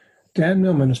Dan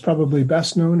Millman is probably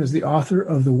best known as the author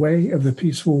of The Way of the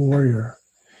Peaceful Warrior.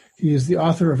 He is the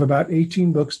author of about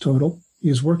 18 books total. He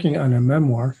is working on a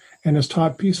memoir and has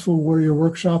taught peaceful warrior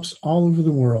workshops all over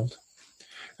the world.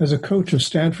 As a coach of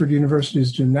Stanford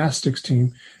University's gymnastics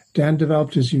team, Dan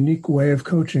developed his unique way of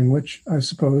coaching, which I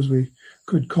suppose we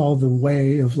could call the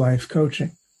way of life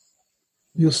coaching.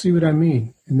 You'll see what I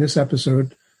mean in this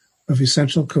episode of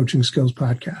Essential Coaching Skills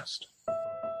Podcast.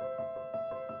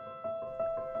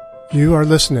 You are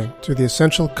listening to the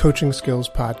Essential Coaching Skills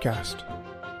Podcast,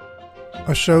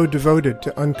 a show devoted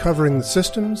to uncovering the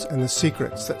systems and the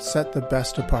secrets that set the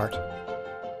best apart,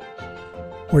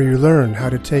 where you learn how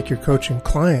to take your coaching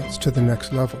clients to the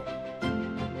next level,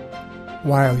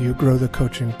 while you grow the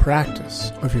coaching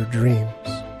practice of your dreams.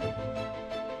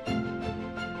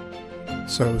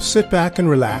 So sit back and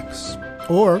relax,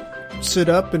 or sit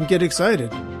up and get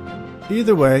excited.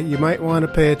 Either way, you might want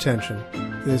to pay attention.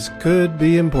 This could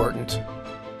be important.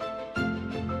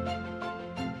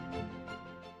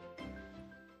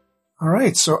 All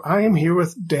right, so I am here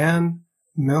with Dan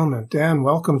Millman. Dan,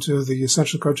 welcome to the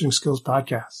Essential Coaching Skills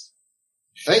Podcast.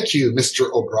 Thank you,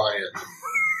 Mr. O'Brien.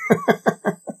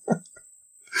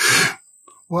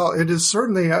 Well, it is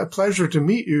certainly a pleasure to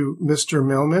meet you, Mr.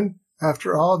 Millman.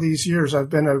 After all these years, I've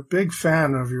been a big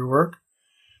fan of your work,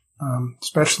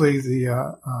 especially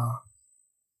the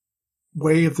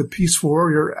Way of the Peaceful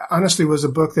Warrior. Honestly, was a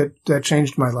book that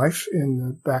changed my life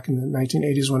back in the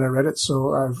 1980s when I read it.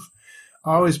 So I've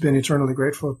always been eternally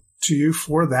grateful to you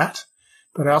for that.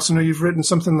 But I also know you've written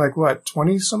something like,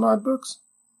 20 some odd books?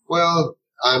 Well,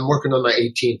 I'm working on my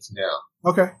 18th now.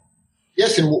 Okay.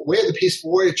 Yes, and Way of the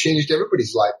Peaceful Warrior changed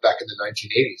everybody's life back in the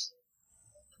 1980s.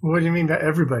 What do you mean by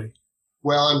everybody?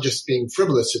 Well, I'm just being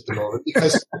frivolous at the moment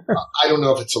because I don't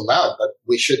know if it's allowed, but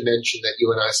we should mention that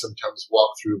you and I sometimes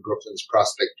walk through Brooklyn's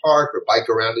Prospect Park or bike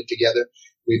around it together.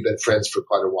 We've been friends for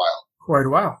quite a while. Quite a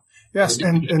while. Yes,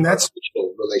 and that's a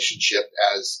relationship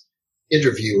as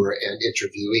interviewer and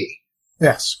interviewee.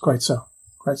 Yes, quite so.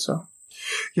 Quite so.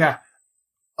 Yeah.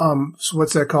 So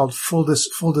what's that called? Full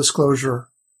disclosure.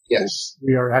 Yes.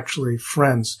 We are actually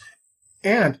friends.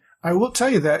 And I will tell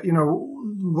you that,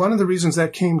 one of the reasons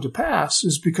that came to pass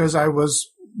is because I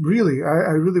really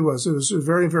was. It was a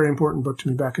very, very important book to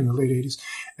me back in the late 80s.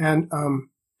 And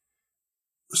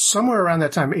somewhere around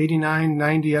that time, 89,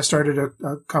 90, I started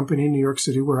a company in New York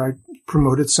City where I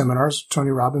promoted seminars, Tony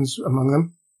Robbins among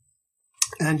them.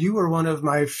 And you were one of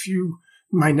my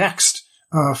next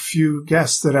few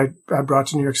guests that I brought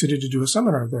to New York City to do a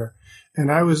seminar there. And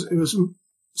it was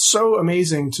so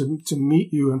amazing to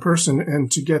meet you in person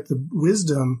and to get the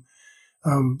wisdom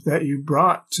that you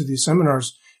brought to these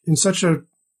seminars in such a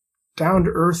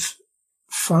down-to-earth,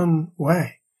 fun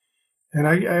way. And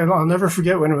I'll never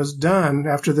forget when it was done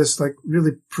after this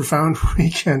really profound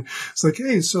weekend. It's like,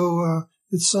 hey, so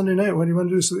it's Sunday night. What do you want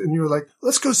to do? And you were like,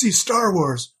 let's go see Star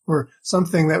Wars or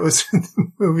something that was in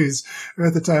the movies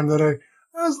at the time that I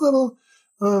was a little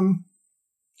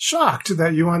shocked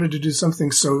that you wanted to do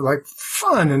something so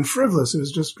fun and frivolous. It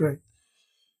was just great.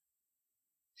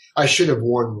 I should have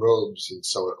worn robes and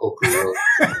so an ochre robe.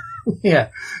 Yeah,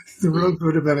 the robes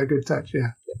would have been a good touch.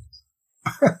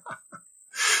 Yeah.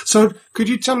 So, could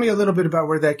you tell me a little bit about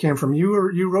where that came from?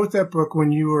 You wrote that book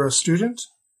when you were a student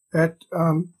at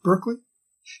Berkeley?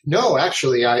 No,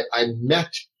 actually, I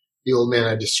met the old man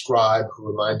I described who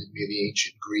reminded me of the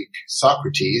ancient Greek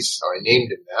Socrates. So I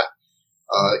named him that.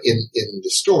 In the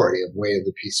story of Way of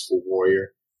the Peaceful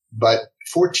Warrior. But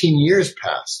 14 years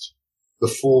passed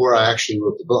before I actually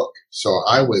wrote the book. So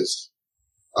I was,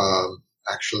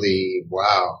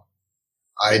 wow.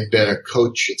 I'd been a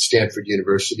coach at Stanford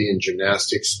University in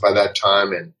gymnastics by that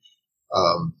time and,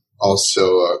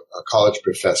 also a college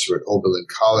professor at Oberlin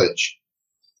College.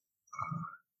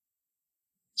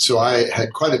 So I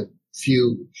had quite a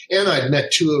few, and I'd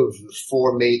met two of the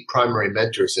four primary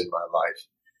mentors in my life.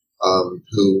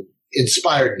 Who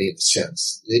inspired me in a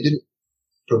sense. They didn't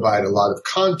provide a lot of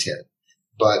content,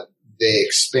 but they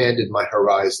expanded my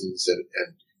horizons and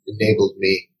enabled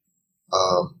me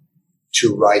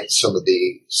to write some of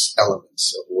the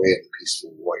elements of Way of the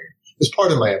Peaceful Warrior. It was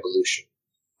part of my evolution.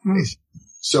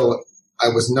 So I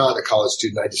was not a college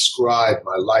student. I described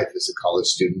my life as a college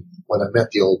student when I met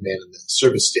the old man in the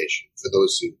service station, for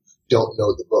those who don't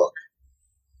know the book.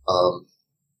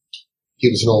 He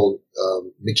was an old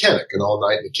mechanic, an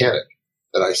all-night mechanic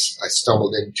that I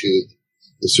stumbled into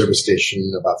the service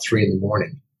station about 3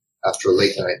 a.m. after a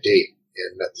late-night date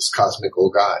and met this cosmic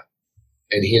old guy.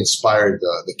 And he inspired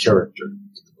the character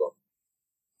in the book.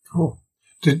 Cool.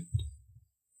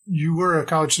 You were a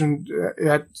college student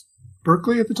at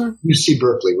Berkeley at the time? UC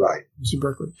Berkeley, right. UC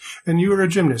Berkeley. And you were a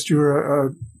gymnast. You were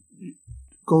a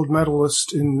gold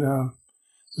medalist in the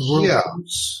World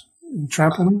Games in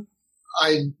trampoline?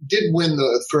 I did win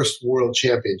the first world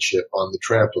championship on the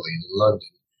trampoline in London.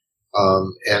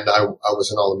 And I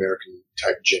was an All-American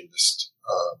type gymnast,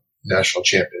 national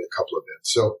champion in a couple of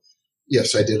events. So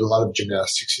yes, I did a lot of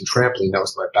gymnastics and trampoline. That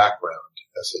was my background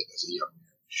as a young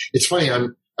man. It's funny,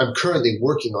 I'm currently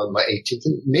working on my 18th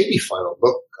and maybe final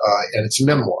book, and it's a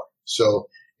memoir. So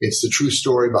it's the true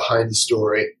story behind the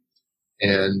story,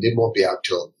 and it won't be out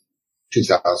till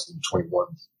 2021,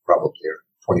 probably, or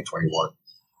 2021.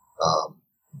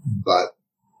 But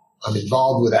I'm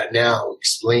involved with that now,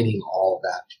 explaining all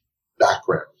that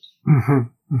background.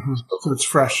 Mm-hmm, mm-hmm. So it's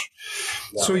fresh.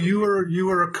 Yeah. So you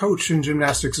were a coach in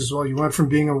gymnastics as well. You went from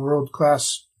being a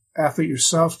world-class athlete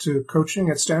yourself to coaching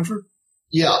at Stanford?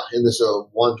 Yeah, and there's a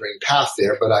wandering path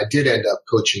there, but I did end up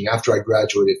coaching after I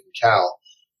graduated from Cal.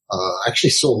 I actually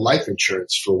sold life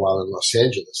insurance for a while in Los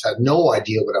Angeles. I had no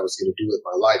idea what I was going to do with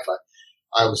my life.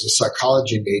 I was a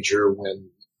psychology major when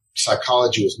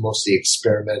psychology was mostly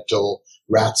experimental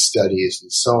rat studies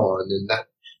and so on, and that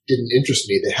didn't interest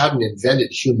me. They hadn't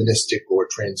invented humanistic or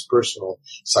transpersonal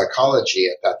psychology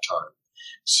at that time.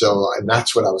 So, and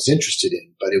that's what I was interested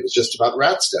in, but it was just about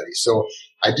rat studies. So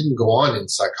I didn't go on in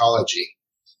psychology.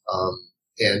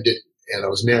 And I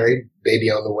was married, baby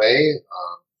on the way,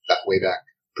 way back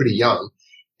pretty young,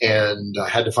 and I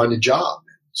had to find a job.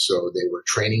 So they were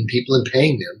training people and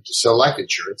paying them to sell life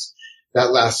insurance.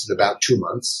 That lasted about 2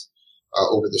 months,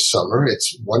 over the summer.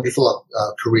 It's a wonderful,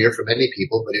 career for many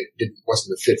people, but it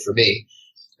wasn't a fit for me.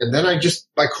 And then I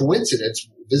just, by coincidence,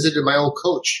 visited my old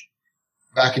coach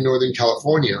back in Northern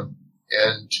California,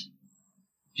 and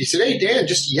he said, "Hey, Dan,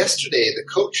 just yesterday, the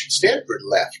coach at Stanford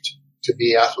left to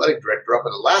be athletic director up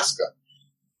in Alaska.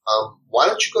 Why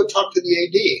don't you go talk to the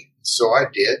AD?" So I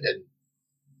did, and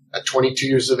at 22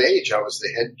 years of age, I was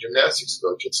the head gymnastics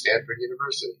coach at Stanford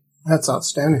University. That's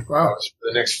outstanding. Wow.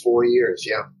 For the next 4 years,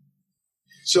 yeah.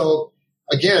 So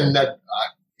again,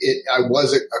 I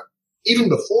was even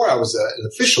before I was an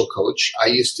official coach, I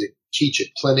used to teach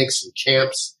at clinics and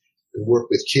camps and work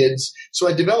with kids. So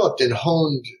I developed and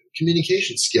honed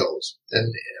communication skills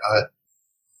and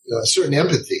a certain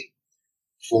empathy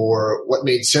for what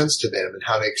made sense to them and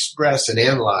how to express and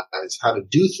analyze how to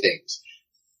do things.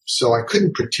 So I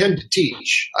couldn't pretend to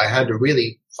teach. I had to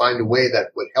really find a way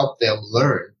that would help them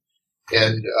learn.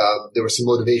 And there was some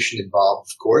motivation involved,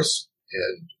 of course,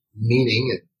 and meaning.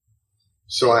 And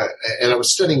so I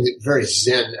was studying the very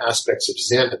Zen aspects of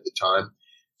Zen at the time.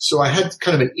 So I had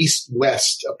kind of an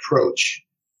East-West approach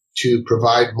to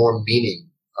provide more meaning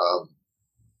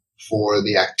for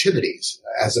the activities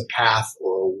as a path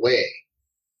or a way.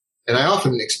 And I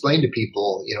often explain to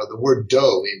people, the word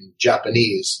do in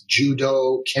Japanese,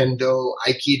 judo, kendo,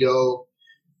 aikido,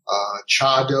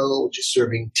 chado, which is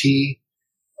serving tea.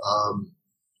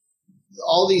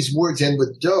 All these words end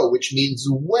with do, which means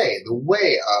the way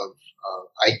of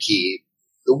aiki,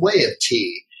 the way of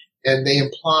tea. And they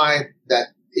imply that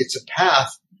it's a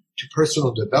path to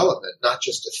personal development, not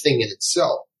just a thing in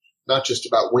itself, not just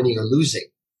about winning or losing.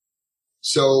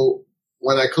 So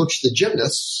when I coached the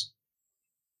gymnasts,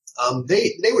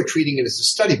 they were treating it as a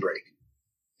study break.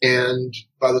 And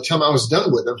by the time I was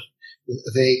done with them,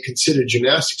 they considered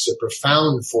gymnastics a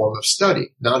profound form of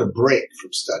study, not a break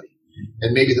from study.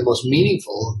 And maybe the most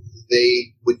meaningful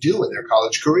they would do in their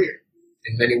college career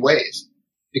in many ways,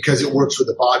 because it works with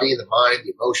the body and the mind,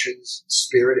 the emotions,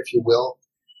 spirit, if you will.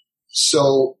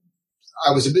 So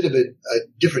I was a bit of a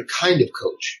different kind of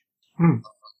coach.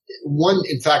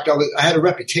 In fact, I had a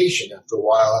reputation after a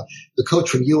while. The coach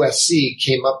from USC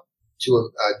came up to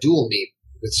a dual meet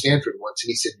with Stanford once, and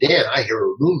he said, "Dan, I hear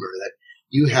a rumor that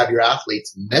you have your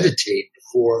athletes meditate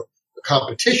before a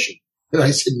competition." And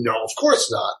I said, "No, of course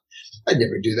not. I'd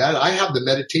never do that. I have them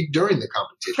meditate during the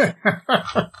competition."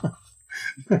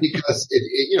 Because,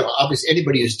 obviously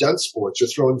anybody who's done sports or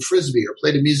thrown frisbee or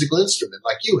played a musical instrument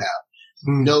like you have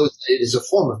knows that it is a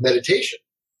form of meditation.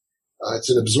 It's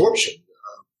an absorption,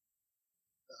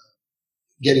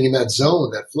 getting in that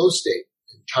zone, that flow state,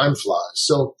 and time flies.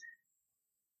 So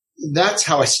that's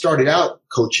how I started out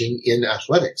coaching in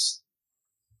athletics.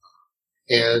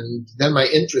 And then my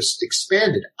interest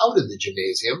expanded out of the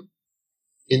gymnasium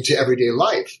into everyday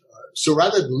life. So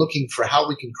rather than looking for how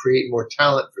we can create more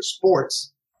talent for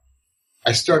sports,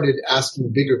 I started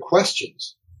asking bigger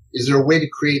questions. Is there a way to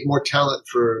create more talent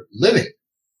for living?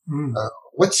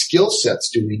 What skill sets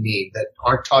do we need that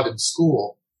aren't taught in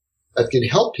school that can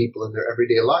help people in their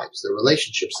everyday lives, their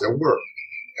relationships, their work,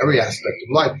 every aspect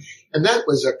of life? And that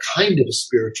was a kind of a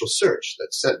spiritual search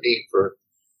that sent me for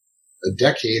a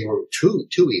decade or two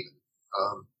even,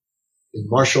 in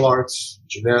martial arts,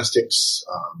 gymnastics,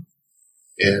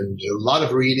 and a lot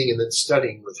of reading and then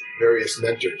studying with various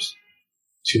mentors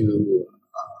to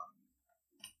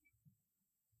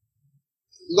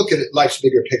look at life's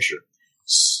bigger picture.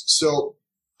 So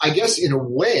I guess in a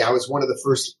way I was one of the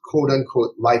first quote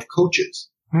unquote life coaches,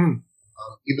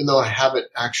 even though I haven't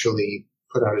actually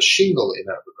put out a shingle in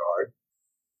that regard.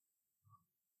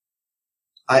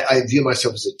 I view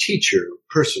myself as a teacher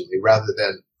personally rather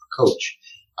than a coach.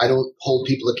 I don't hold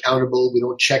people accountable. We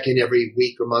don't check in every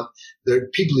week or month. There are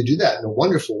people who do that in a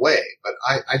wonderful way, but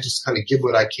I just kind of give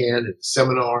what I can in a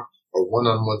seminar or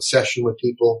one-on-one session with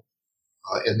people,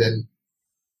 and then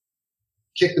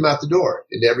kick them out the door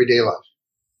into everyday life.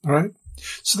 All right.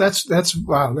 So that's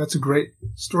wow. That's a great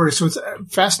story. So it's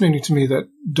fascinating to me that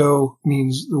Do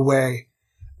means the way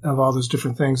of all those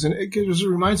different things. And it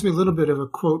reminds me a little bit of a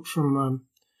quote from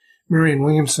Marianne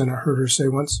Williamson. I heard her say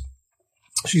once.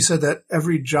 She said that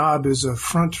every job is a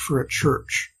front for a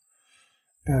church.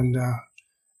 And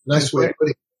nice way of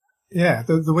putting it. Yeah,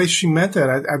 the way she meant that,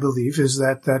 I believe, is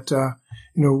that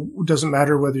it doesn't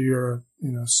matter whether you're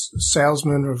a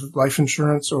salesman of life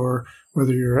insurance or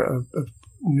whether you're a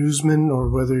newsman or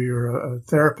whether you're a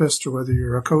therapist or whether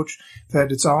you're a coach,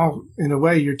 that it's all, in a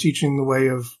way, you're teaching the way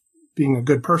of being a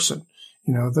good person,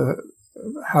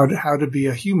 how to be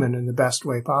a human in the best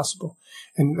way possible.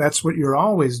 And that's what you're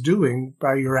always doing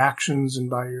by your actions and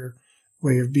by your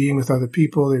way of being with other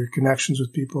people, your connections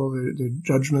with people, the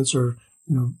judgments or,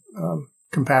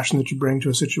 compassion that you bring to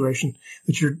a situation,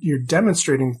 that you're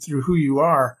demonstrating through who you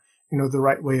are, the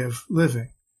right way of living.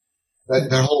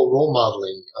 That whole role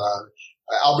modeling,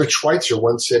 Albert Schweitzer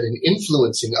once said, in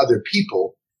influencing other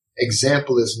people,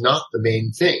 example is not the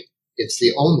main thing. It's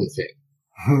the only thing.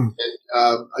 And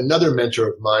another mentor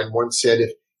of mine once said,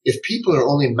 if people are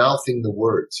only mouthing the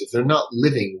words, if they're not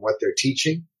living what they're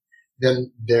teaching,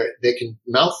 then they can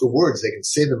mouth the words, they can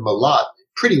say them a lot,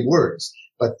 pretty words,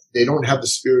 but they don't have the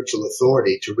spiritual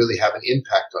authority to really have an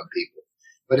impact on people.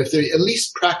 But if they're at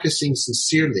least practicing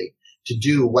sincerely to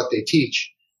do what they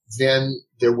teach, then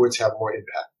their words have more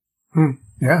impact.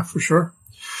 Yeah, for sure.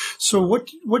 So what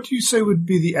do you say would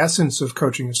be the essence of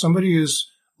coaching? If somebody is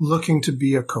looking to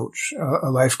be a coach,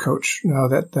 a life coach, now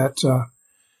that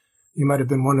you might have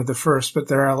been one of the first, but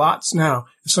there are lots now.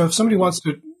 So if somebody wants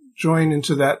to join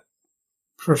into that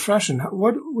profession,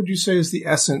 what would you say is the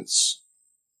essence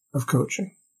of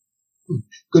coaching?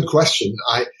 Good question.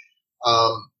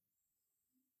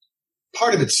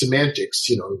 Part of it's semantics.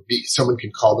 Someone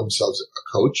can call themselves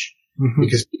a coach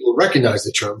because people recognize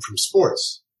the term from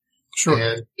sports. Sure.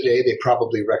 And today they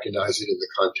probably recognize it in the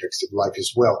context of life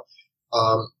as well.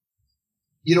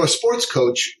 A sports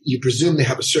coach, you presume they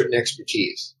have a certain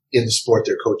expertise in the sport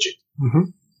they're coaching.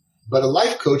 But a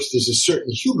life coach, there's a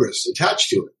certain hubris attached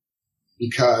to it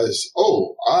because, a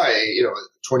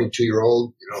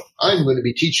 22-year-old, I'm going to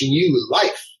be teaching you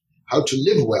life, how to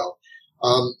live well.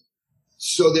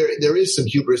 So there is some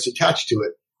hubris attached to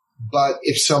it. But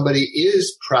if somebody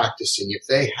is practicing, if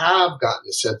they have gotten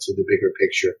a sense of the bigger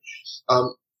picture,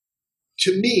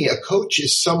 to me, a coach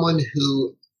is someone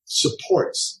who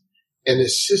supports and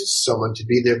assists someone to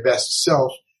be their best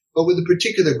self, but with a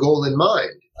particular goal in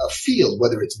mind, a field,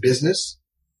 whether it's business,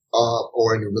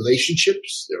 or in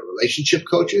relationships. There are relationship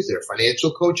coaches, there are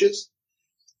financial coaches.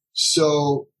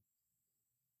 So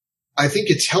I think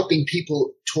it's helping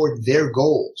people toward their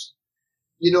goals.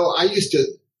 I used to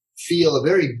feel a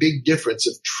very big difference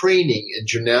of training in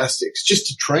gymnastics, just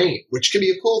to train, which can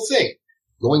be a cool thing,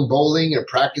 going bowling or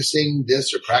practicing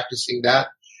this or practicing that.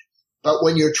 But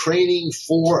when you're training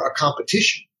for a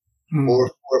competition or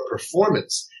for a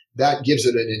performance, that gives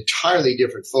it an entirely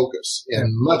different focus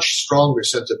and much stronger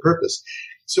sense of purpose.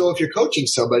 So if you're coaching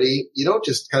somebody, you don't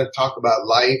just kind of talk about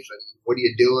life and what are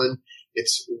you doing?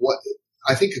 It's what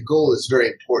I think a goal is very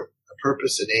important, a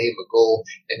purpose, an aim, a goal,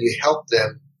 and you help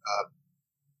them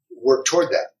work toward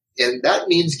that. And that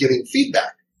means giving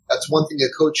feedback. That's one thing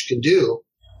a coach can do,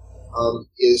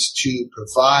 is to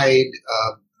provide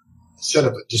a set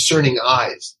of discerning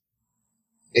eyes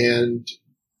and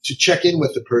to check in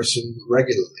with the person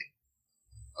regularly,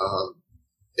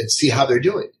 and see how they're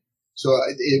doing. So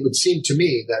it would seem to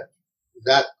me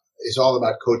that is all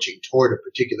about coaching toward a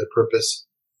particular purpose,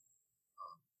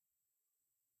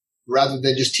 rather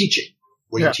than just teaching,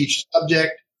 where you teach a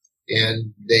subject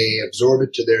and they absorb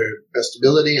it to their best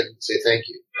ability and say, thank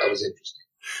you. That was interesting.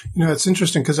 It's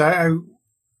interesting because I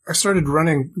started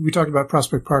running. We talked about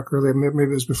Prospect Park earlier.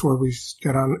 Maybe it was before we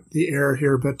got on the air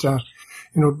here, but,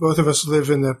 both of us live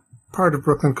in the part of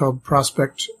Brooklyn called Park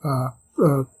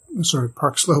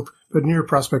Slope, but near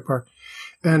Prospect Park.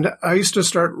 And I used to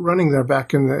start running there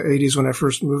back in the 80s when I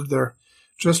first moved there,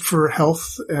 just for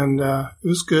health. And it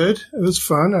was good. It was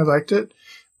fun. I liked it.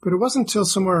 But it wasn't until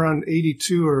somewhere around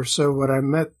 82 or so when I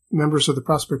met members of the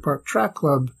Prospect Park Track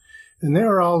Club, and they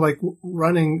were all like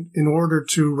running in order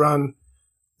to run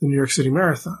the New York City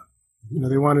Marathon.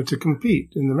 They wanted to compete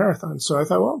in the marathon. So I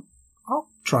thought, well, I'll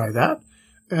try that.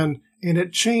 And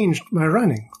it changed my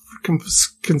running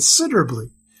considerably.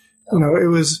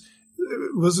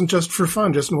 It wasn't just for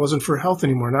fun, just wasn't for health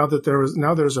anymore.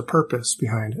 Now there's a purpose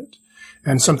behind it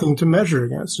and something to measure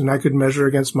against. And I could measure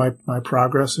against my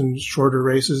progress in shorter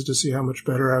races to see how much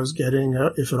better I was getting,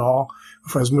 if at all,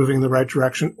 if I was moving in the right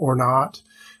direction or not.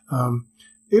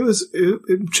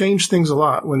 It changed things a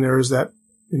lot when there was that,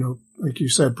 like you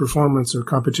said, performance or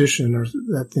competition or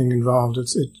that thing involved.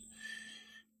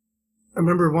 I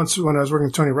remember once when I was working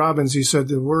with Tony Robbins, he said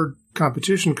the word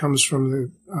competition comes from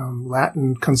the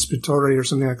Latin conspitore or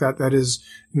something like that. That is,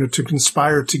 to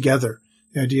conspire together.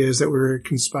 The idea is that we're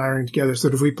conspiring together. So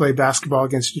that if we play basketball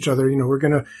against each other, we're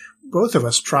going to, both of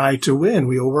us, try to win.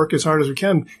 We will work as hard as we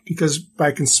can, because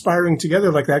by conspiring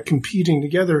together like that, competing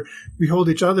together, we hold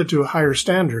each other to a higher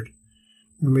standard.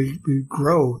 And we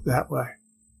grow that way.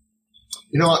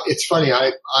 It's funny.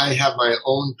 I have my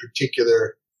own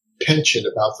particular penchant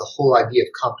about the whole idea of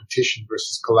competition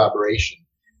versus collaboration.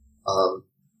 And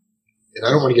I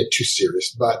don't want to get too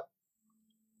serious, but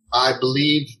I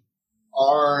believe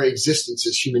our existence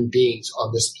as human beings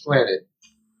on this planet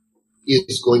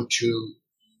is going to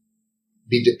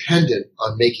be dependent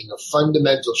on making a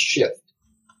fundamental shift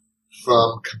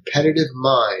from competitive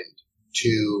mind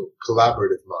to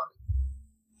collaborative mind.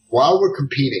 While we're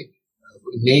competing,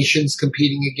 nations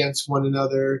competing against one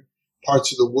another,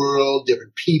 parts of the world,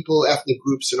 different people, ethnic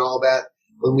groups, and all that,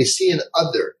 when we see an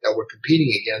other that we're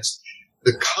competing against,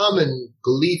 the common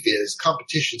belief is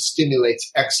competition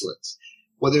stimulates excellence.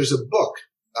 Well, there's a book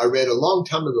I read a long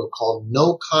time ago called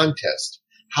No Contest,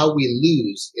 How We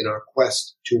Lose in Our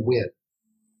Quest to Win.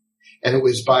 And it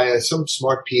was by some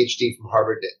smart PhD from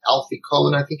Harvard, Alfie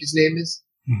Cullen, I think his name is.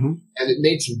 Mm-hmm. And it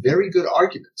made some very good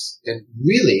arguments, and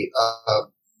really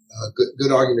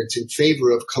good arguments in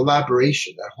favor of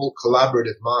collaboration, that whole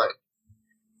collaborative mind.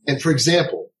 And for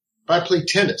example, if I play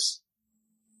tennis,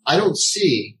 I don't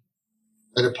see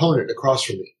an opponent across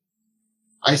from me.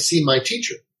 I see my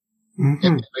teacher.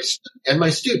 Mm-hmm. and my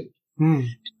student. Mm.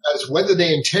 Because whether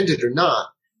they intend it or not,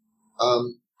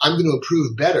 I'm going to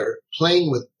improve better playing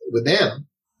with them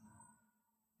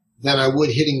than I would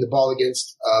hitting the ball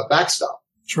against a backstop.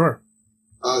 Sure.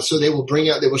 So they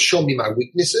will show me my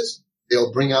weaknesses.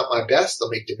 They'll bring out my best. They'll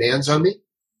make demands on me.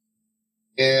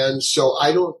 And so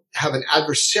I don't have an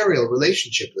adversarial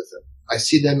relationship with them. I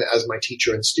see them as my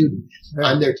teacher and student. Right.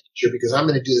 I'm their teacher because I'm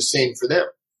going to do the same for them.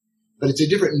 But it's a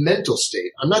different mental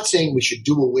state. I'm not saying we should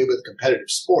do away with competitive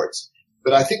sports,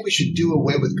 but I think we should do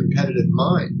away with competitive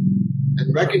mind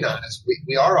and recognize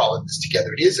we are all in this together.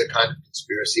 It is a kind of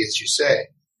conspiracy, as you say,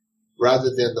 rather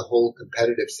than the whole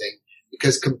competitive thing,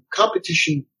 because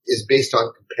competition is based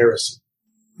on comparison.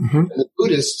 Mm-hmm. And the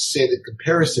Buddhists say that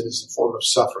comparison is a form of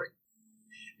suffering,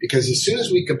 because as soon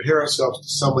as we compare ourselves to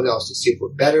someone else to see if we're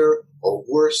better or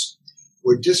worse,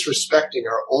 we're disrespecting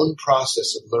our own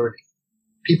process of learning.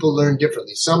 People learn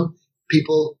differently. Some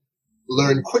people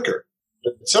learn quicker,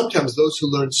 but sometimes those who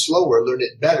learn slower learn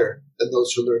it better than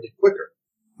those who learn it quicker.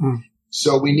 Mm.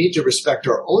 So we need to respect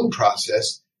our own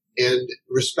process and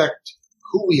respect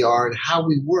who we are and how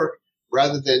we work,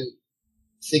 rather than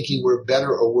thinking we're better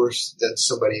or worse than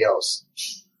somebody else.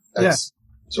 I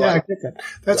get that.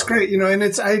 That's great. And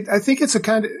I think it's a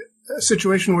kind of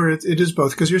situation where it is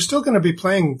both, because you're still going to be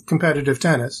playing competitive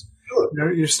tennis.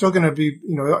 Sure. You're still going to be,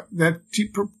 that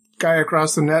guy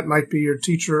across the net might be your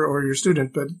teacher or your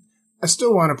student, but I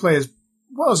still want to play as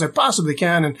well as I possibly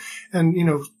can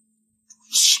and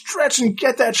stretch and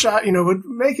get that shot, would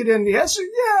make it in. Yes. Yeah,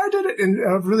 I did it. And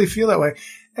I really feel that way.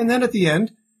 And then at the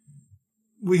end,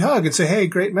 we hug and say, hey,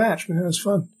 great match, man. It was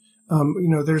fun.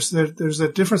 There's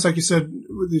a difference, like you said,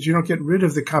 that you don't get rid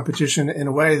of the competition in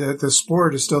a way that the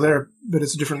sport is still there, but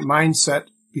it's a different mindset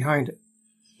behind it.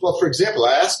 Well, for example,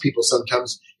 I ask people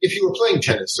sometimes, if you were playing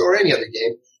tennis or any other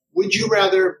game, would you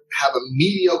rather have a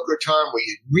mediocre time where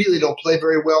you really don't play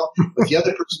very well, but the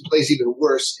other person plays even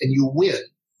worse and you win?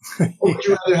 Or would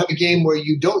you rather have a game where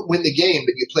you don't win the game,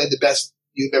 but you play the best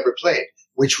you've ever played?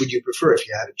 Which would you prefer if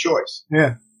you had a choice?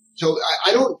 Yeah. So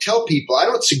I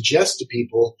don't suggest to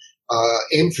people,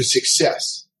 aim for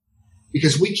success,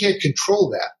 because we can't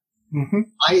control that. Mm-hmm.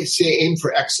 I say aim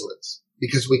for excellence,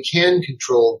 because we can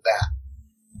control that.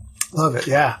 Love it.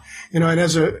 Yeah. And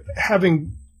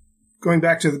going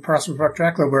back to the Prospect Park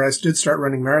Track Club, where I did start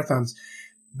running marathons,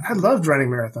 I loved running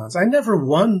marathons. I never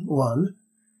won one.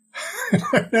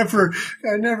 I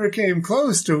never came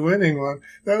close to winning one.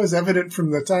 That was evident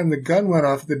from the time the gun went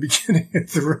off at the beginning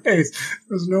of the race.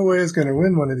 There was no way I was going to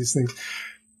win one of these things.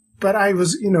 But I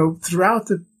was, throughout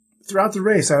the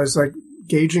race, I was like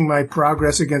gauging my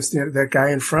progress against that guy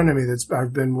in front of me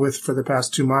I've been with for the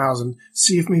past 2 miles, and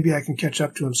see if maybe I can catch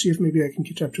up to him.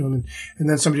 And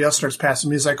then somebody else starts passing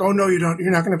me. It's like, oh no, you don't.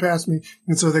 You're not going to pass me.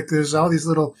 And so there's all these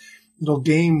little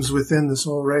games within this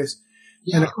whole race.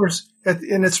 Yeah. And of course,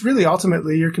 and it's really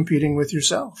ultimately you're competing with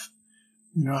yourself.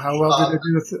 How well did I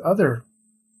do with the other?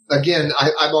 Again,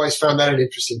 I've always found that an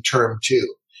interesting term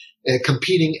too.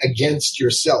 Competing against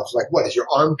yourself. Like what? Is your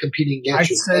arm competing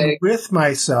against your leg? I said with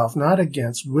myself, not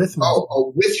against, with myself.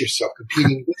 Oh, with yourself,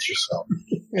 competing with yourself.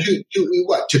 To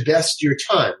what? To best your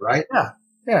time, right?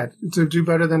 Yeah, to do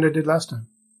better than I did last time.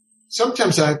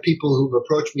 Sometimes I have people who've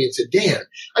approached me and said, Dan,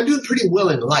 I'm doing pretty well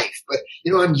in life, but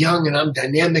I'm young and I'm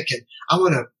dynamic and I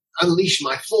want to unleash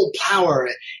my full power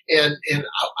and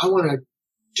I want to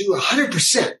do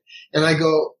 100%. And I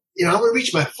go, I want to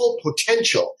reach my full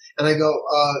potential. And I go,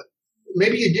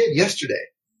 maybe you did yesterday.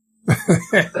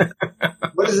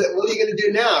 What is it? What are you going to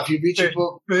do now if you reach your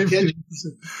full potential?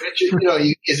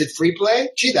 Is it free play?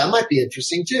 Gee, that might be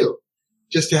interesting too,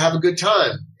 just to have a good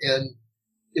time. And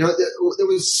there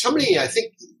was somebody, I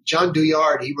think John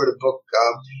Douillard, he wrote a book,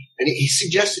 and he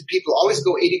suggested people always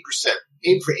go 80%,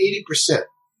 aim for 80%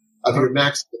 of your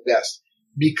max to the best,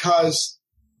 because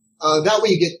that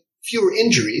way you get fewer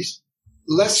injuries,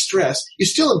 less stress. You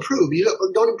still improve. You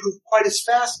don't improve quite as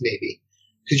fast maybe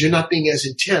because you're not being as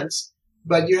intense,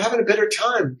 but you're having a better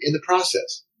time in the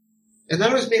process. And that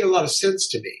always made a lot of sense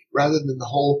to me rather than the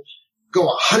whole go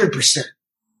 100%.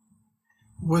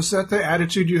 Was that the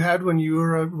attitude you had when you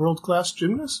were a world-class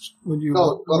gymnast? First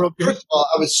of all,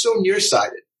 I was so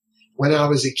nearsighted when I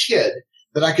was a kid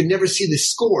that I could never see the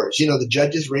scores. The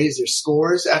judges raise their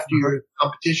scores after your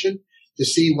competition to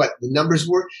see what the numbers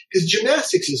were. Because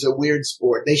gymnastics is a weird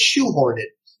sport. They shoehorn it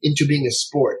into being a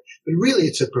sport. But really,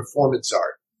 it's a performance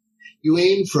art. You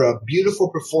aim for a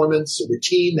beautiful performance, a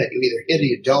routine that you either hit or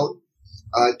you don't.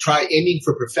 Try aiming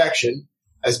for perfection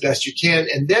as best you can.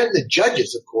 And then the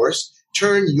judges, of course,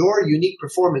 turn your unique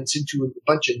performance into a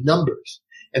bunch of numbers.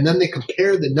 And then they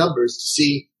compare the numbers to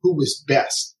see who was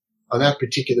best on that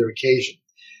particular occasion.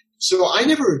 So I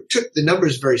never took the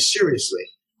numbers very seriously.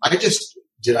 I just,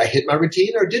 did I hit my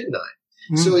routine or didn't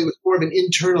I? So it was more of an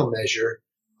internal measure,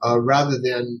 rather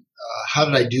than, how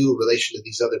did I do in relation to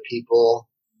these other people?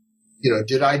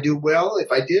 Did I do well?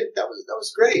 If I did, that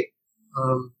was great.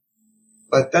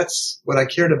 But that's what I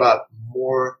cared about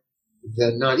more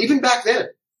than not. Even back then.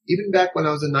 Even back when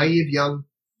I was a naive, young,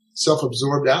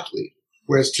 self-absorbed athlete.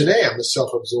 Whereas today I'm a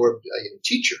self-absorbed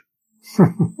teacher.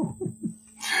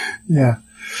 Yeah.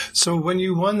 So when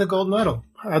you won the gold medal,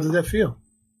 how did that feel?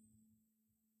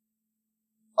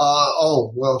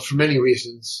 Well, for many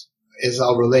reasons, as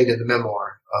I'll relate in the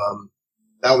memoir.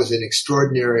 That was an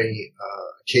extraordinary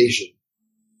occasion.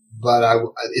 But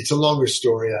it's a longer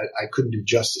story I couldn't do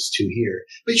justice to here.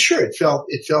 But sure, it felt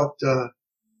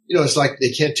it's like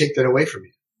they can't take that away from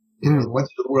you. Once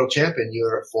you're the world champion,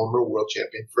 you're a former world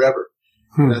champion forever.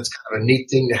 And that's kind of a neat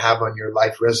thing to have on your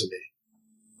life resume.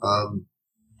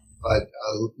 But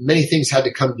many things had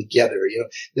to come together.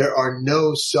 There are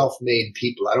no self-made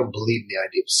people. I don't believe in the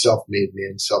idea of self-made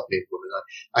man, self-made woman.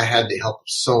 I had the help of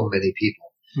so many people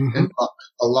and luck,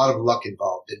 a lot of luck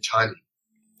involved in timing.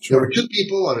 Sure. There were two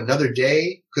people on another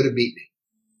day could have beat me.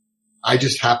 I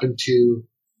just happened to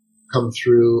come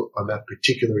through on that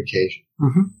particular occasion.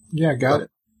 Yeah, got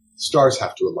it. Stars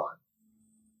have to align.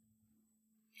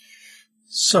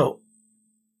 So,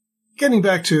 getting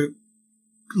back to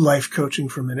life coaching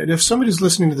for a minute, if somebody's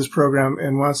listening to this program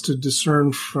and wants to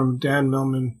discern from Dan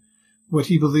Millman what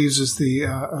he believes is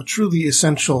a truly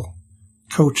essential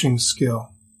coaching skill,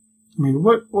 I mean,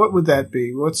 what would that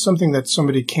be? What's something that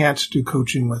somebody can't do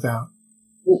coaching without?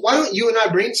 Well, why don't you and I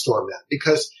brainstorm that?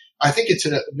 Because I think it's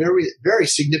a very, very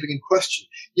significant question.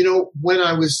 When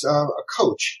I was a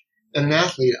coach and an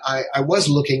athlete, I was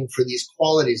looking for these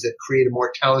qualities that create a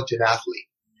more talented athlete.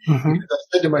 Because I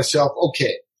said to myself,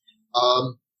 okay,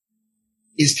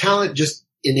 is talent just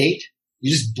innate?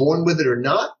 You're just born with it or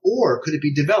not? Or could it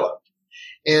be developed?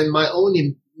 And my own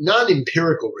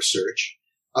non-empirical research,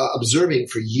 observing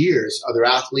for years other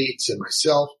athletes and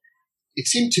myself, it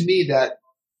seemed to me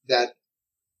that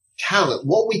talent,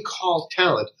 what we call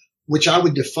talent, which I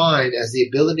would define as the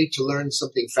ability to learn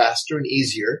something faster and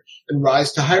easier and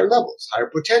rise to higher levels, higher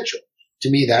potential. To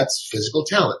me, that's physical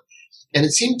talent. And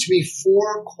it seemed to me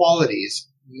 4 qualities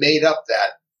made up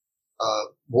that,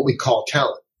 what we call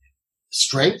talent.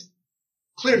 Strength.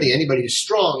 Clearly, anybody who's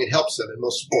strong, it helps them in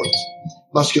most sports.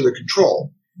 Muscular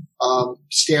control.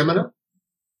 Stamina,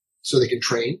 so they can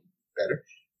train better.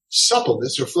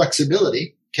 Suppleness or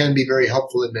flexibility can be very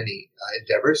helpful in many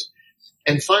endeavors.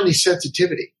 And finally,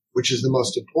 sensitivity, which is the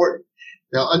most important.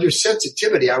 Now, under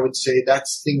sensitivity, I would say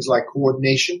that's things like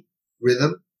coordination,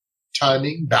 rhythm,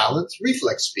 timing, balance,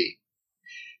 reflex speed.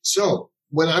 So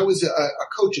when I was a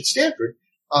coach at Stanford,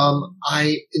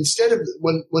 instead of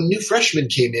when new freshmen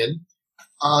came in,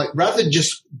 rather than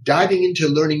just diving into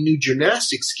learning new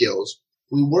gymnastic skills,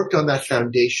 we worked on that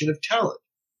foundation of talent.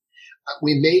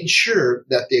 We made sure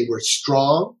that they were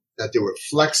strong, that they were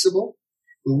flexible.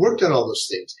 We worked on all those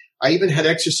things. I even had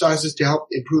exercises to help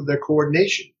improve their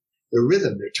coordination, their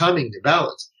rhythm, their timing, their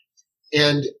balance.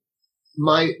 And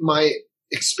my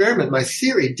experiment, my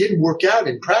theory did work out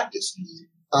in practice.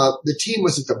 The team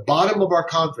was at the bottom of our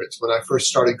conference when I first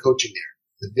started coaching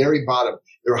there, the very bottom.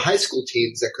 There were high school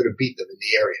teams that could have beat them in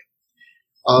the area.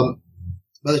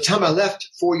 By the time I left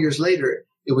 4 years later,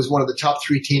 it was one of the top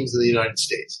 3 teams in the United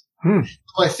States.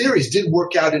 My theories did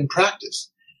work out in practice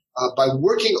by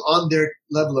working on their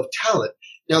level of talent.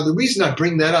 Now, the reason I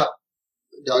bring that up,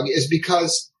 Doug, is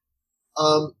because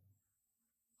I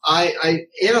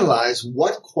analyze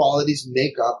what qualities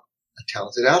make up a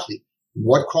talented athlete,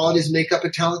 what qualities make up a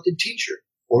talented teacher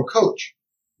or coach.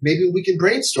 Maybe we can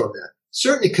brainstorm that.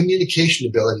 Certainly communication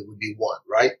ability would be one,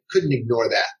 right? Couldn't ignore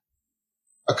that.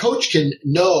 A coach can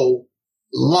know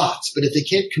lots, but if they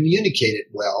can't communicate it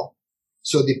well,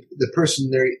 so the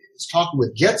person they're talking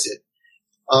with gets it,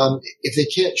 if they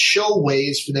can't show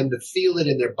ways for them to feel it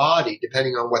in their body,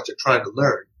 depending on what they're trying to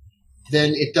learn,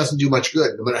 then it doesn't do much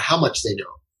good, no matter how much they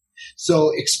know. So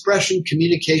expression,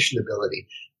 communication ability,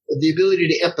 the ability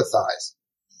to empathize,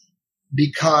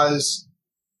 because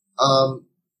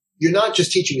you're not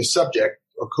just teaching a subject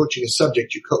or coaching a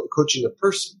subject, you're coaching a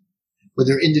person with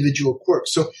their individual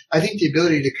quirks. So I think the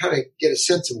ability to kind of get a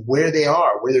sense of where they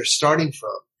are, where they're starting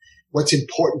from, what's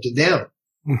important to them,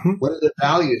 what are their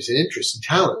values and interests and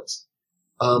talents,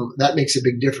 that makes a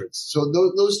big difference. So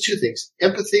those two things,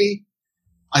 empathy,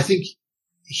 I think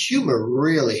humor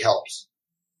really helps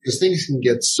because things can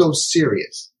get so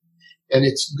serious. And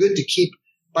it's good to keep,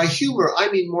 by humor,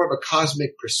 I mean more of a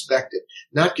cosmic perspective,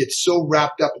 not get so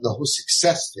wrapped up in the whole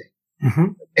success thing.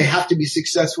 They have to be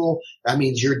successful. That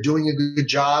means you're doing a good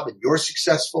job and you're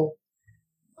successful.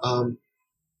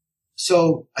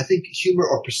 So I think humor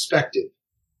or perspective,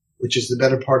 which is the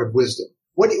better part of wisdom.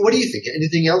 What do you think?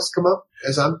 Anything else come up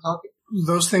as I'm talking?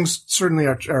 Those things certainly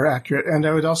are accurate. And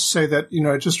I would also say that,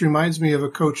 it just reminds me of a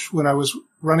coach when I was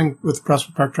running with the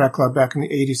Prospect Park Track Club back in the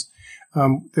 80s.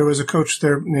 There was a coach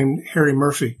there named Harry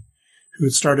Murphy who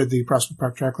had started the Prospect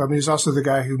Park Track Club. And he's also the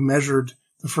guy who measured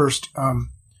the first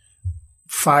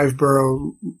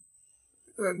 5-borough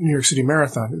New York City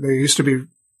Marathon. There used to be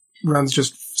runs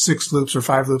just 6 loops or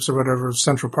 5 loops or whatever of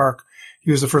Central Park.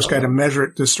 He was the first guy to measure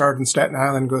it, to start in Staten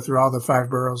Island, go through all the 5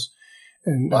 boroughs.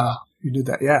 And he did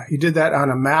that. Yeah, he did that on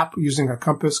a map using a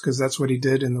compass because that's what he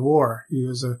did in the war. He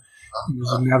was a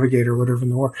navigator, whatever, in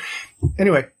the war.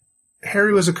 Anyway,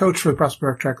 Harry was a coach for the Prospect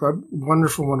Park Track Club.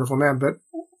 Wonderful, wonderful man. But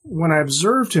when I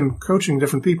observed him coaching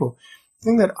different people, the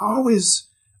thing that always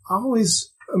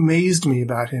amazed me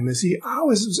about him is he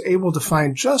always was able to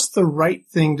find just the right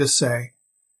thing to say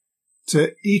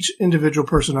to each individual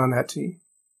person on that team.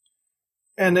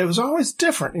 And it was always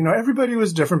different. Everybody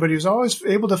was different, but he was always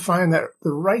able to find the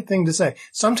right thing to say.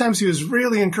 Sometimes he was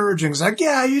really encouraging. It's like,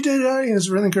 yeah, you did it. He was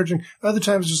really encouraging. Other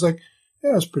times just like,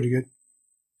 yeah, it was pretty good.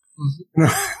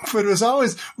 But it was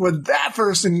always what that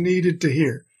person needed to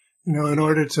hear, in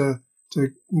order to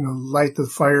light the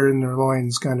fire in their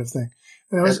loins kind of thing.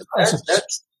 That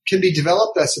can be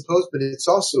developed, I suppose, but it's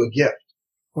also a gift.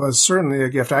 Well, it's certainly a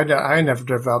gift. I never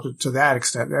developed it to that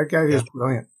extent. That guy is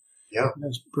brilliant. Yeah.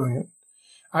 That's brilliant.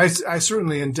 I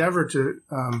certainly endeavor to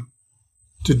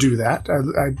do that.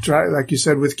 I try, like you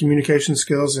said, with communication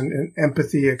skills and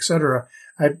empathy, et cetera.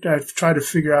 I try to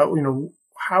figure out,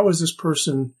 how is this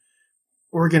person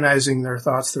organizing their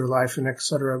thoughts, their life, and et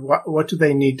cetera? What do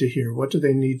they need to hear? What do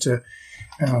they need to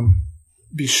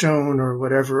be shown or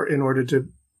whatever in order to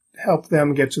help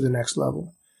them get to the next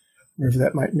level, whatever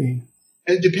that might mean?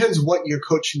 And it depends what you're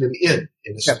coaching them in.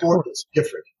 In a sport, it's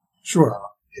different. Sure.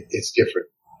 It's different.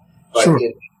 But sure.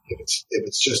 If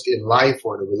it's just in life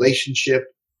or in a relationship,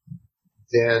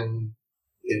 then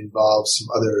it involves some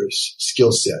other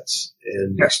skill sets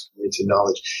and experience and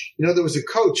knowledge. There was a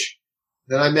coach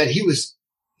that I met. His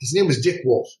name was Dick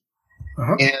Wolf.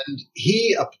 And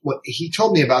he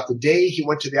told me about the day he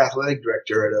went to the athletic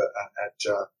director at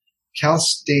Cal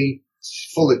State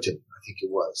Fullerton, I think it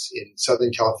was, in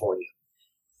Southern California.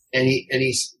 And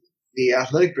the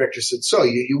athletic director said, so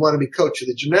you want to be coach of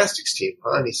the gymnastics team,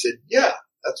 huh? And he said, yeah,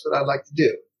 that's what I'd like to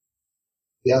do.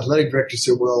 The athletic director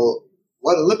said, well,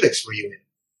 what Olympics were you in?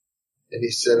 And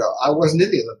he said, I wasn't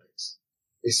in the Olympics.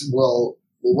 He said, well,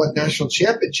 what national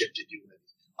championship did you win?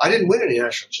 I didn't win any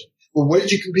national championship. Well, where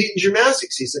did you compete in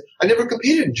gymnastics? He said, I never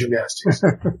competed in gymnastics.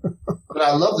 But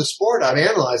I love the sport. I've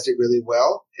analyzed it really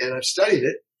well, and I've studied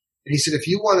it. And he said, if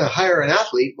you want to hire an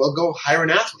athlete, well, go hire an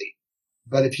athlete.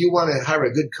 But if you want to hire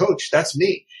a good coach, that's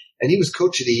me. And he was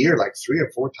coach of the year like 3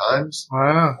 or 4 times.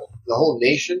 Wow. The whole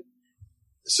nation.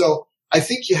 So I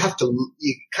think you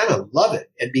kind of love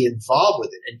it and be involved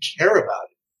with it and care about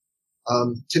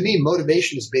it. To me,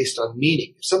 motivation is based on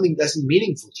meaning. If something isn't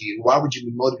meaningful to you, why would you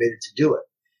be motivated to do it?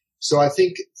 So I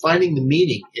think finding the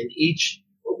meaning in each,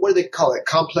 what do they call it?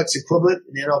 Complex equivalent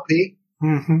in NLP.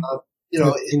 Mm-hmm.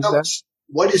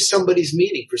 What is somebody's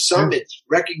meaning? For some, it's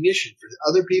recognition. For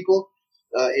other people,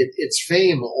 it's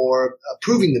fame or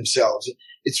proving themselves.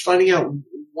 It's finding out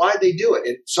why they do it.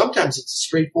 And sometimes it's as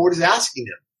straightforward as asking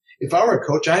them. If I were a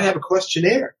coach, I'd have a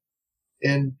questionnaire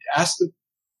and ask them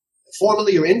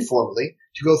formally or informally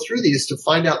to go through these to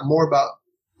find out more about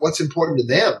what's important to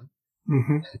them.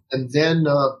 Mm-hmm. And then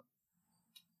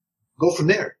go from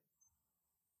there.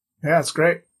 Yeah, it's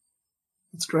great.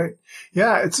 It's great.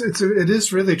 Yeah, it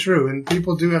is really true. And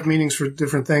people do have meanings for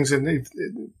different things and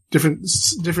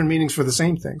different meanings for the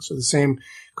same thing. So the same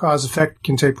cause effect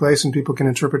can take place and people can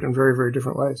interpret it in very, very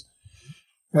different ways.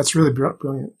 That's really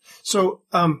brilliant. So,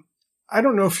 I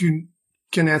don't know if you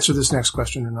can answer this next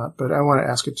question or not, but I want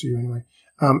to ask it to you anyway.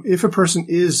 If a person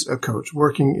is a coach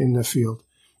working in the field,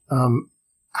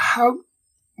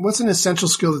 what's an essential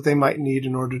skill that they might need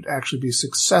in order to actually be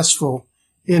successful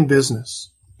in business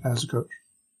as a coach?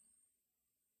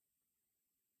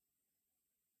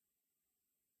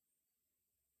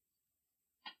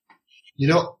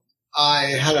 I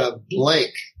had a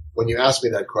blank when you asked me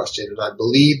that question, and I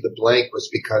believe the blank was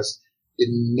because it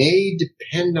may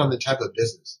depend on the type of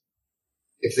business.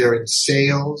 If they're in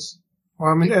sales.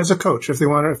 Well, I mean, as a coach, if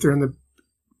they're in the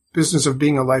business of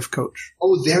being a life coach.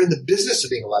 Oh, they're in the business of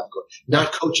being a life coach,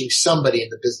 not coaching somebody in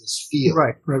the business field.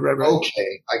 Right.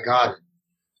 Okay, I got it.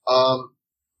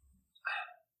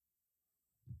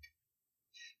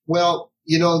 Well,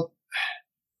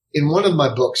 in one of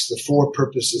my books, The 4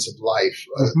 Purposes of Life,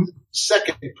 the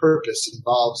second purpose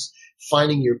involves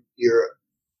finding your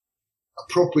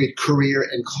appropriate career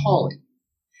and calling.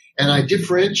 And I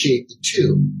differentiate the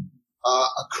two.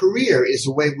 A career is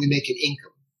a way we make an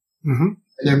income. Mm-hmm.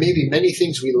 And there may be many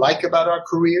things we like about our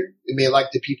career. We may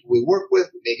like the people we work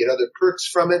with. We may get other perks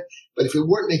from it. But if we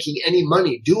weren't making any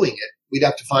money doing it, we'd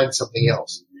have to find something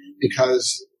else,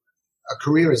 because a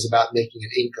career is about making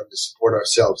an income to support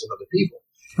ourselves and other people.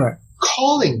 Right.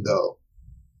 Calling, though,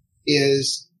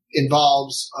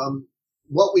 involves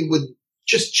what we would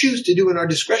just choose to do in our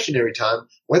discretionary time,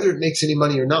 whether it makes any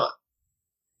money or not.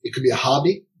 It could be a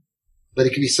hobby, but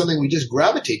it could be something we just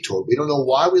gravitate toward. We don't know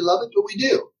why we love it, but we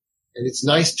do. And it's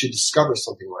nice to discover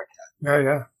something like that.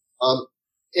 Yeah.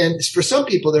 And for some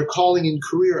people, their calling and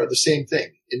career are the same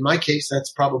thing. In my case,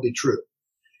 that's probably true.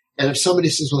 And if somebody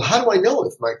says, well, how do I know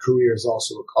if my career is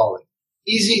also a calling?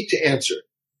 Easy to answer.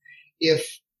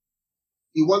 If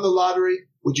you won the lottery,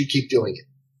 would you keep doing it?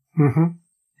 Mm-hmm.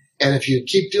 And if you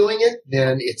keep doing it,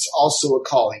 then it's also a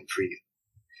calling for you.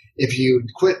 If you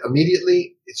quit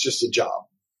immediately, it's just a job.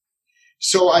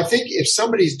 So I think if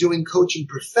somebody's doing coaching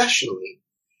professionally,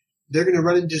 they're going to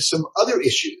run into some other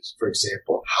issues. For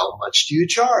example, how much do you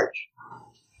charge?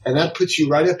 And that puts you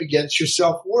right up against your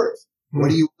self-worth. Mm-hmm.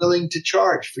 What are you willing to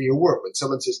charge for your work? When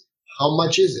someone says, how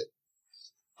much is it?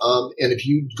 And if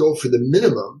you go for the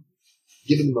minimum,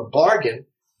 giving them a bargain,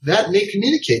 that may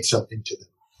communicate something to them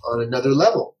on another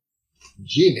level.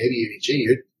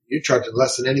 You're charging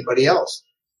less than anybody else.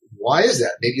 Why is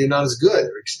that? Maybe you're not as good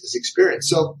or as experienced.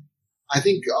 So I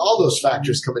think all those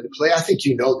factors come into play. I think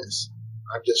you know this.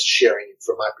 I'm just sharing it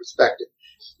from my perspective.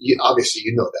 Obviously,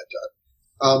 you know that,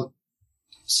 Doug.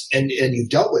 And you've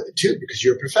dealt with it too, because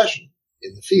you're a professional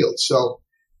in the field. So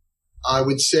I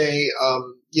would say,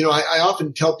 I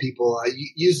often tell people, I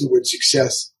use the word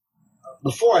success.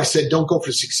 Before I said, don't go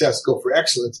for success, go for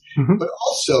excellence. Mm-hmm. But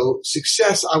also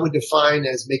success, I would define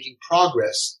as making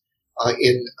progress,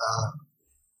 in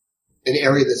an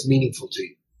area that's meaningful to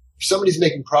you. If somebody's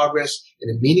making progress in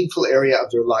a meaningful area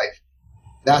of their life,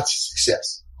 that's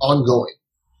success, ongoing.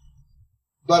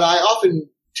 But I often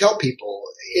tell people,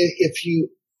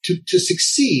 to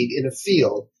succeed in a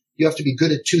field, you have to be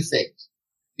good at 2 things.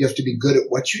 You have to be good at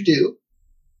what you do.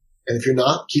 And if you're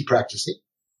not, keep practicing.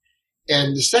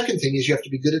 And the second thing is you have to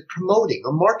be good at promoting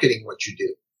or marketing what you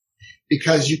do.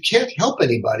 because you can't help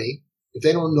anybody if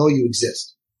they don't know you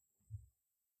exist.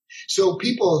 So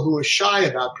people who are shy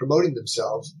about promoting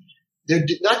themselves, they're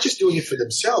not just doing it for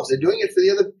themselves, they're doing it for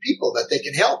the other people that they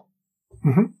can help.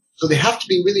 Mm-hmm. So they have to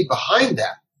be really behind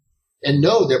that and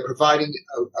know they're providing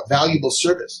a valuable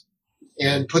service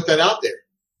and put that out there.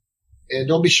 And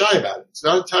don't be shy about it. It's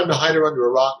not a time to hide her under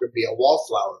a rock or be a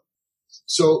wallflower.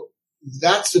 So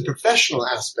that's the professional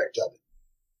aspect of it.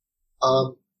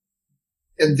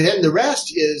 And then the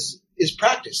rest is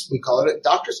practice. We call it,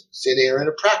 doctors say they are in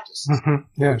a practice.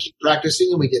 Mm-hmm. Yeah. We keep practicing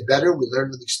and we get better. We learn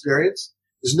with experience.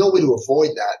 There's no way to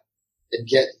avoid that and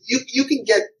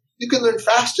you can learn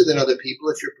faster than other people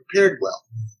if you're prepared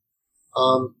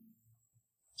well.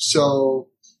 So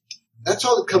that's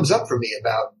all that comes up for me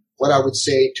about what I would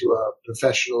say to a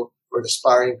professional or an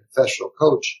aspiring professional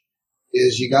coach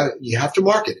is you have to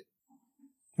market it.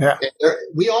 Yeah.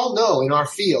 We all know in our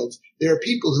fields, there are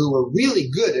people who are really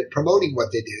good at promoting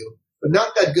what they do, but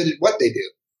not that good at what they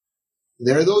do.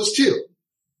 There are those too.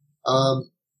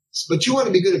 But you want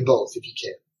to be good at both if you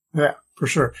can. Yeah, for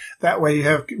sure. That way you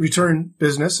have return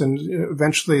business, and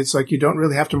eventually it's like you don't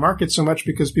really have to market so much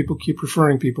because people keep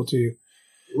referring people to you.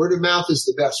 Word of mouth is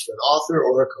the best for an author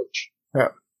or a coach. Yeah.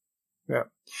 Yeah.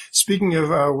 Speaking of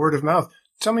word of mouth,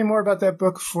 tell me more about that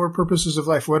book, 4 Purposes of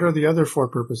Life. What are the other 4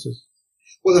 purposes?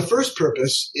 Well, the first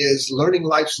purpose is learning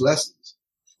life's lessons,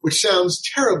 which sounds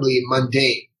terribly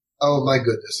mundane. Oh my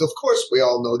goodness. Of course, we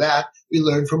all know that. We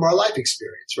learn from our life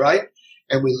experience, right?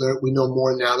 And we know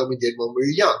more now than we did when we were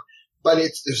young. But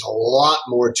there's a lot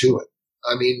more to it.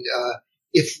 I mean,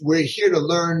 if we're here to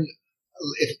learn,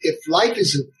 if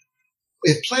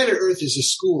planet Earth is a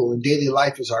school and daily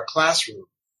life is our classroom,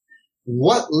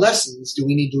 what lessons do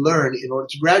we need to learn in order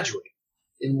to graduate?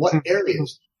 In what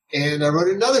areas? And I wrote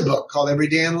another book called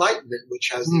Everyday Enlightenment, which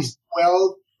has these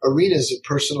 12 arenas of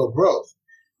personal growth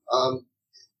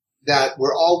that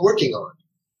we're all working on.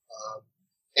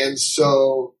 And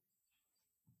so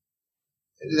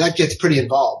that gets pretty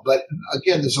involved. But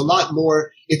again, there's a lot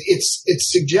more.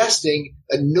 It's suggesting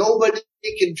that nobody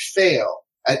can fail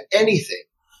at anything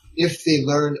if they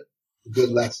learn a good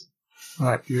lesson. All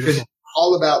right, beautiful. Because it's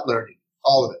all about learning,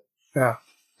 all of it. Yeah.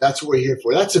 That's what we're here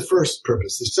for. That's the first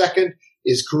purpose. The second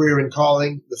is career and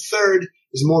calling. The third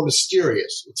is more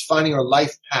mysterious. It's finding our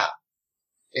life path.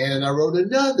 And I wrote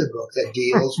another book that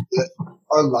deals with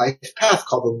our life path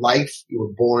called The Life You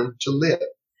Were Born to Live.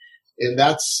 And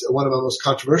that's one of my most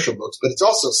controversial books, but it's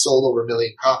also sold over 1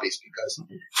 million copies because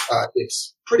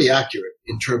it's pretty accurate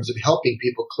in terms of helping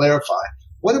people clarify,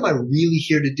 what am I really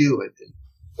here to do? And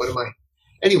what am I?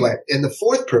 Anyway, and the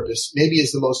fourth purpose maybe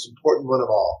is the most important one of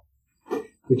all,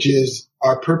 which is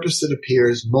our purpose that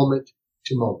appears moment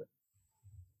to moment.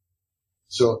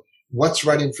 So what's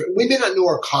right in front? We may not know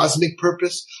our cosmic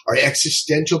purpose, our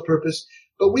existential purpose,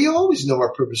 but we always know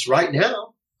our purpose right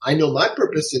now. I know my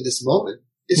purpose in this moment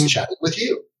is chatting with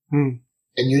you. And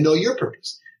you know your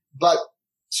purpose. But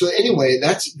so anyway,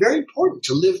 that's very important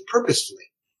to live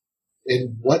purposefully.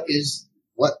 And what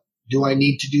do I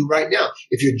need to do right now?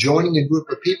 If you're joining a group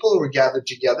of people who are gathered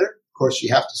together, of course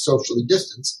you have to socially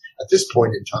distance at this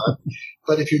point in time.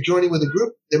 But if you're joining with a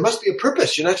group, there must be a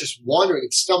purpose. You're not just wandering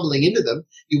and stumbling into them.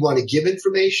 You want to give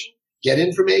information, get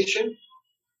information,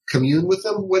 commune with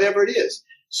them, whatever it is.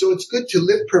 So it's good to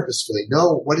live purposefully.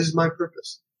 Know what is my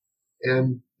purpose?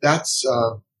 And that's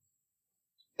the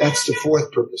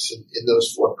fourth purpose in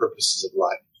those 4 purposes of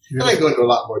life. Yeah. And I go into a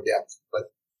lot more depth,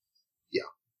 but yeah.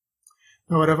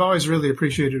 Well, what I've always really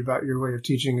appreciated about your way of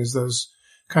teaching is those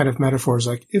kind of metaphors.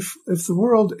 Like if the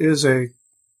world is how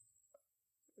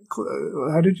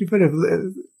did you put it?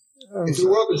 If the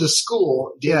world is a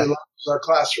school, daily life is our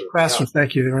classroom. Classroom, yeah.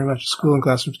 Thank you very much. School and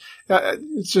classrooms.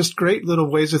 It's just great little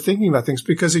ways of thinking about things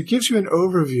because it gives you an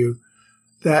overview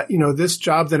that, this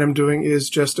job that I'm doing is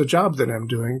just a job that I'm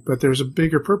doing, but there's a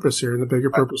bigger purpose here, and the bigger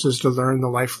purpose is to learn the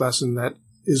life lesson that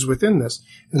is within this.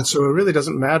 And so it really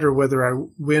doesn't matter whether I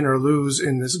win or lose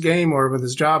in this game or with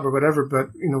this job or whatever, but,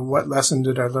 what lesson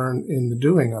did I learn in the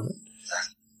doing of it?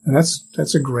 And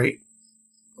that's a great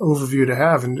overview to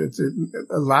have, and it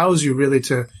allows you really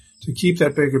to keep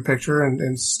that bigger picture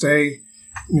and stay,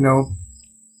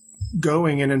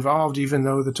 going and involved, even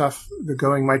though the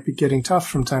going might be getting tough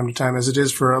from time to time, as it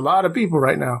is for a lot of people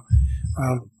right now.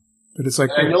 But it's like,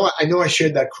 I know I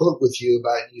shared that quote with you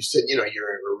about, you said, you're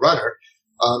a runner.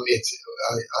 It's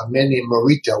a man named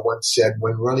Morita once said,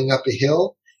 when running up a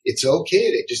hill, it's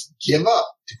okay to just give up,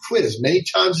 to quit as many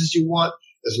times as you want,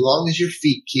 as long as your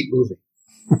feet keep moving.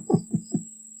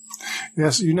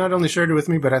 Yes, you not only shared it with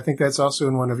me, but I think that's also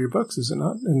in one of your books, is it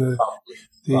not? In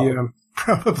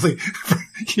probably.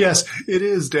 Yes, it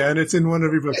is, Dan. It's in one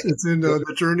of your books. It's in The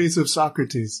Journeys of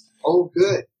Socrates. Oh,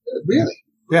 good. Really?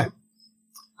 Yeah.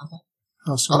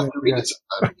 I'll read it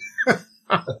sometime.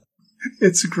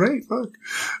 It's a great book.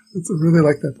 I really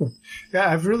like that book. Yeah,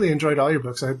 I've really enjoyed all your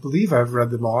books. I believe I've read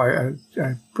them all. I'm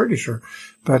pretty sure.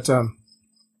 But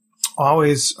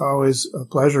always a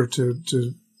pleasure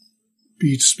to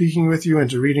be speaking with you and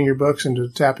to reading your books and to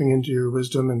tapping into your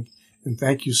wisdom. And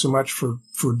thank you so much for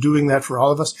doing that for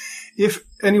all of us. If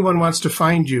anyone wants to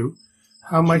find you,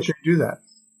 how might they do that?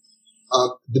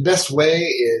 The best way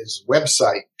is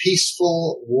website,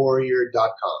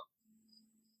 peacefulwarrior.com.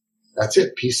 That's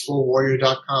it,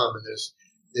 peacefulwarrior.com. And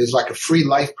there's like a free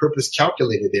life purpose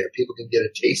calculator there. People can get a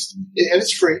taste. And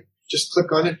it's free. Just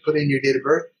click on it, put in your date of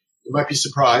birth. You might be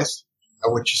surprised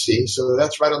at what you see. So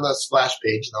that's right on the splash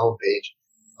page, the home page.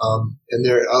 And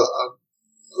there are a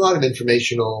lot of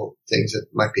informational things that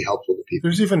might be helpful to people.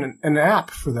 There's even an app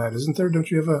for that, isn't there?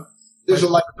 Don't you have a... There's a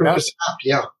life purpose app,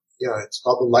 yeah. Yeah, it's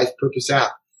called the Life Purpose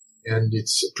app. And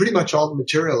it's pretty much all the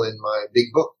material in my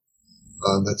big book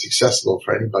that's accessible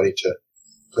for anybody to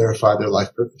clarify their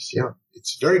life purpose. Yeah,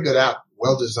 it's a very good app,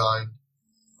 well designed.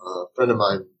 A friend of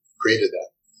mine created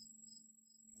that.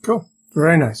 Cool.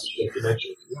 Very nice. Yeah.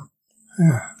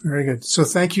 Yeah, very good. So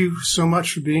thank you so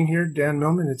much for being here, Dan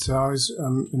Millman. It's always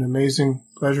an amazing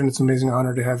pleasure and it's an amazing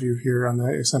honor to have you here on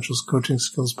the Essential Coaching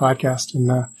Skills podcast.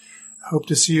 And I hope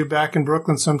to see you back in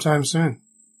Brooklyn sometime soon.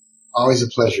 Always a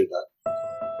pleasure, Doug.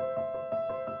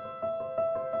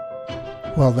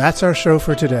 Well, that's our show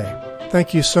for today.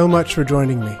 Thank you so much for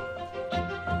joining me.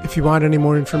 If you want any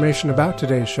more information about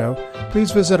today's show,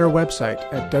 please visit our website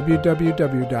at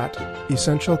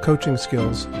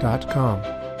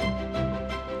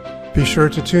www.essentialcoachingskills.com. Be sure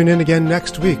to tune in again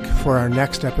next week for our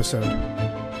next episode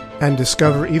and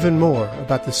discover even more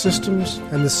about the systems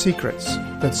and the secrets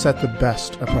that set the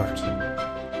best apart.